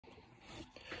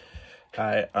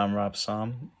Hi, I'm Rob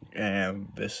Som,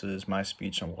 and this is my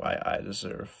speech on why I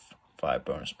deserve 5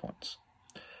 bonus points.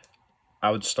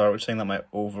 I would start with saying that my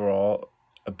overall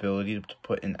ability to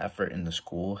put in effort in the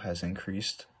school has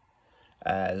increased,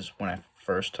 as when I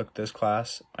first took this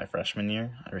class, my freshman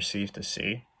year, I received a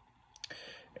C,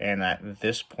 and at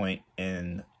this point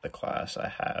in the class, I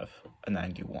have a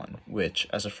 91, which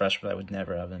as a freshman, I would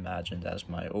never have imagined, as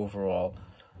my overall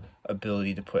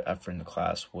ability to put effort in the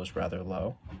class was rather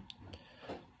low.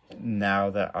 Now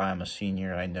that I'm a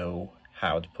senior, I know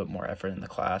how to put more effort in the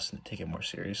class and take it more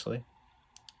seriously.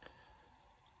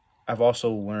 I've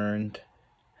also learned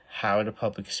how to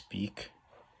public speak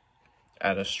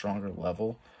at a stronger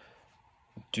level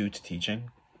due to teaching.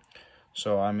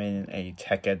 So I'm in a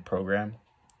tech ed program,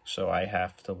 so I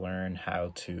have to learn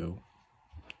how to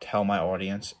tell my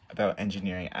audience about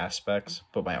engineering aspects,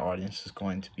 but my audience is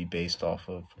going to be based off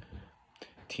of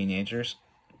teenagers.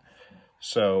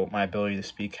 So my ability to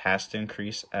speak has to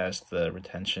increase as the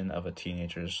retention of a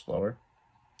teenager is lower.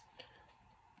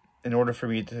 In order for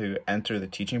me to enter the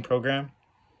teaching program,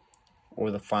 or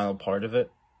the final part of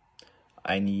it,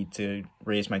 I need to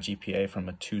raise my GPA from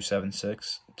a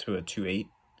 2.76 to a 2.8.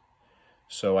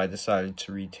 So I decided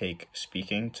to retake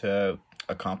speaking to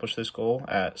accomplish this goal,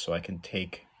 so I can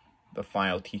take the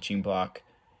final teaching block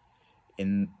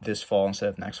in this fall instead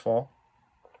of next fall.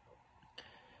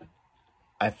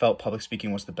 I felt public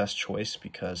speaking was the best choice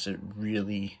because it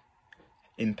really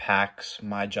impacts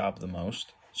my job the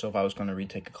most. So if I was going to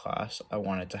retake a class, I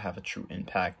wanted to have a true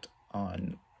impact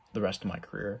on the rest of my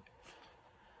career.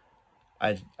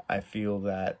 I feel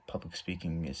that public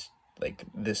speaking is, like,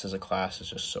 this as a class is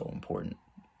just so important.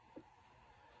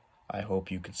 I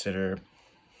hope you consider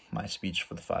my speech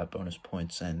for the 5 bonus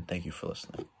points, and thank you for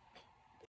listening.